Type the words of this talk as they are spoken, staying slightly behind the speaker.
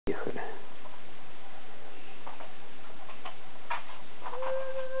Поехали.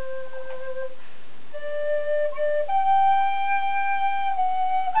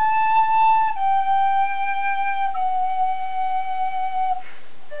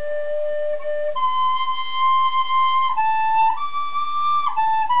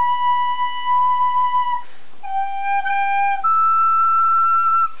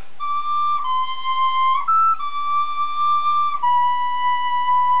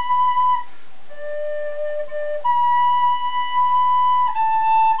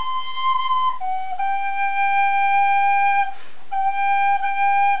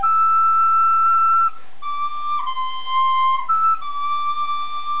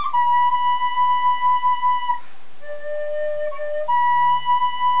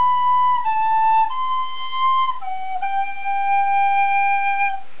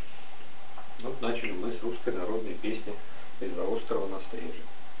 Начали мы с русской народной песни из-за острова на стреже.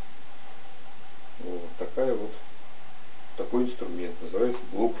 Вот такой инструмент называется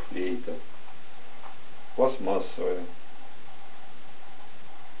блок-флейта, пластмассовая,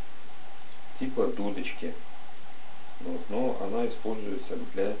 типа дудочки. Вот, но она используется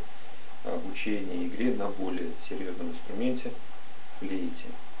для обучения игре на более серьезном инструменте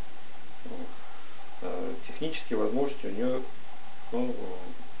флейте. Вот. Технические возможности у нее,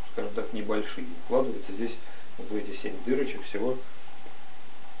 скажем так, небольшие. Вкладывается здесь вот в эти 7 дырочек всего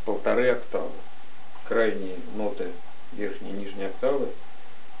 1,5 октавы. Крайние ноты верхней и нижней октавы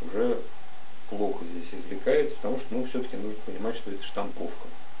уже плохо здесь извлекается, потому что все-таки нужно понимать, что это штамповка.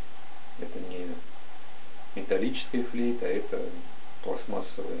 Это не металлическая флейта, а это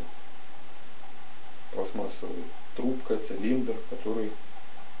пластмассовая трубка, цилиндр, который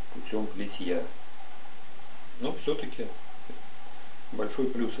путем литья. Но все-таки большой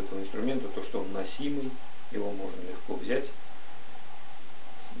плюс этого инструмента то, что он носимый, его можно легко взять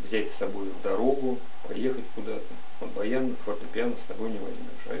с собой в дорогу, поехать куда-то. Вот баян, фортепиано с собой не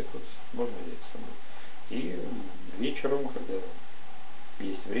возьмешь, а это можно взять с собой. И вечером, когда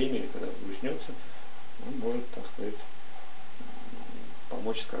есть время или когда уснется, он может, так сказать,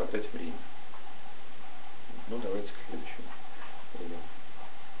 помочь скоротать время. Ну, давайте к следующему.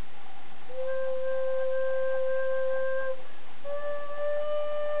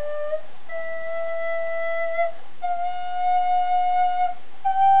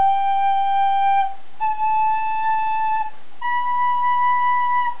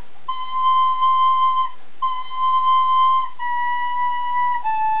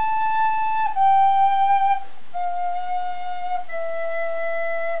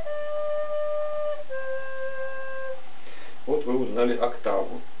 Вот вы узнали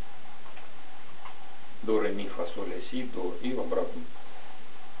октаву. До, ре, ми, фа, соль, ля, си, до. И в обратном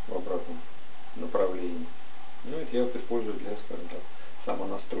направлении. Ну, это я использую для, скажем так,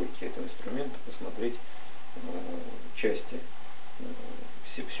 самонастройки этого инструмента, посмотреть части,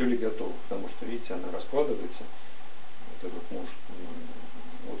 все ли готово. Потому что, видите, она раскладывается.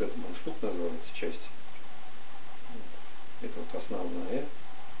 Вот этот мундштук называется часть. Это вот основная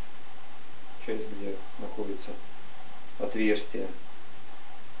часть, где находится отверстие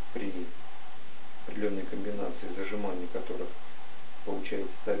при определенной комбинации зажиманий, которых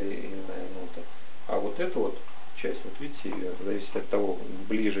получается та или иная нота. А вот эта вот часть, вот видите, ее, зависит от того,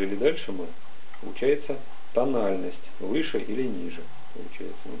 ближе или дальше мы, получается тональность, выше или ниже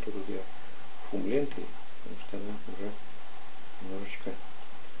получается. Ну тут вот я фум лентой, потому что она уже немножечко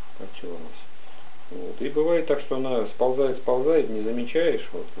потерлась. Вот. И бывает так, что она сползает, не замечаешь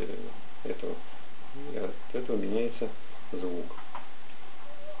вот этого, и от этого меняется звук.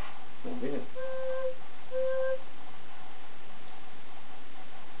 Видите?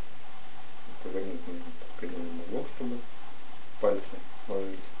 Повернуть нужно под определенным углом, чтобы пальцы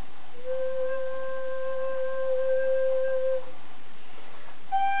ложились.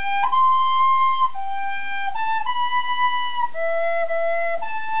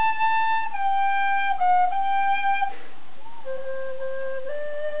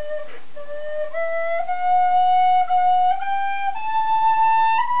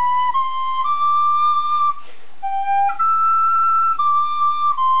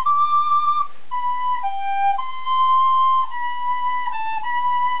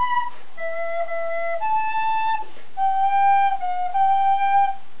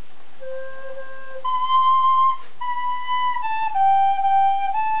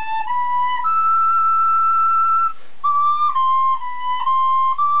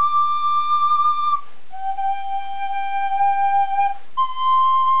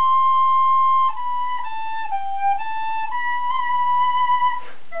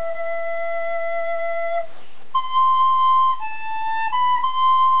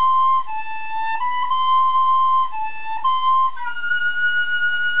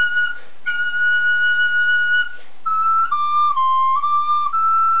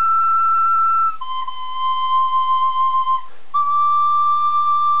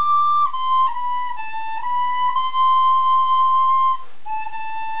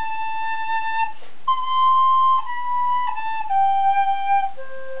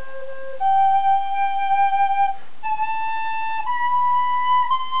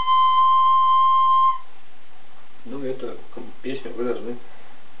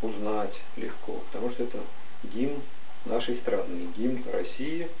 потому что это гимн нашей страны, гимн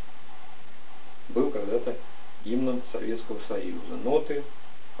России, был когда-то гимном Советского Союза. Ноты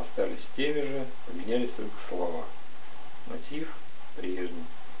остались теми же, поменялись только слова. Мотив прежний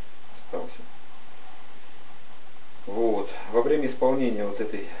остался. Вот. Во время исполнения вот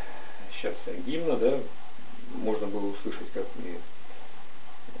этой сейчас гимна, да, можно было услышать, как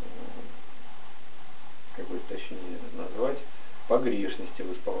бы точнее назвать, погрешности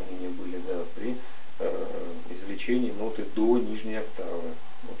в исполнении были, да, при извлечении ноты до нижней октавы.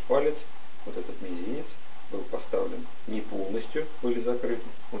 Вот палец, вот этот мизинец, был поставлен не полностью, были закрыты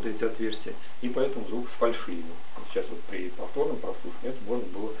вот эти отверстия, и поэтому звук сфальшивил. Вот сейчас вот при повторном прослушивании это можно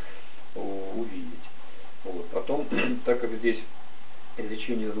было увидеть. Вот. Потом, так как здесь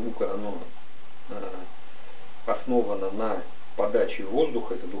извлечение звука, оно основано на подаче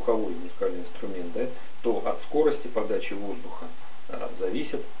воздуха, это духовой музыкальный инструмент, да, то от скорости подачи воздуха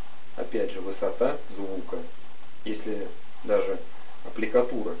зависит, опять же, высота звука. Если даже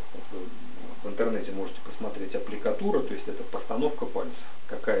аппликатура, вот вы в интернете можете посмотреть аппликатура, то есть это постановка пальцев,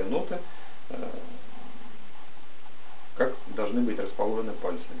 какая нота, как должны быть расположены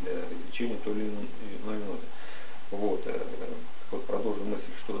пальцы для извлечения той или иной ноты. Вот продолжу мысль,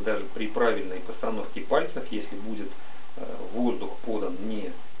 что даже при правильной постановке пальцев, если будет воздух подан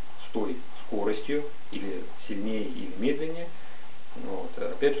не с той скоростью, или сильнее, или медленнее, вот,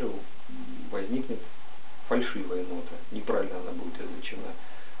 опять же возникнет фальшивая нота, неправильно она будет извлечена.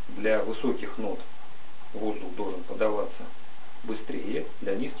 Для высоких нот воздух должен подаваться быстрее,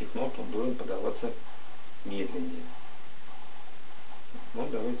 для низких нот он должен подаваться медленнее. Ну,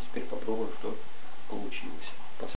 давайте теперь попробуем, что получилось.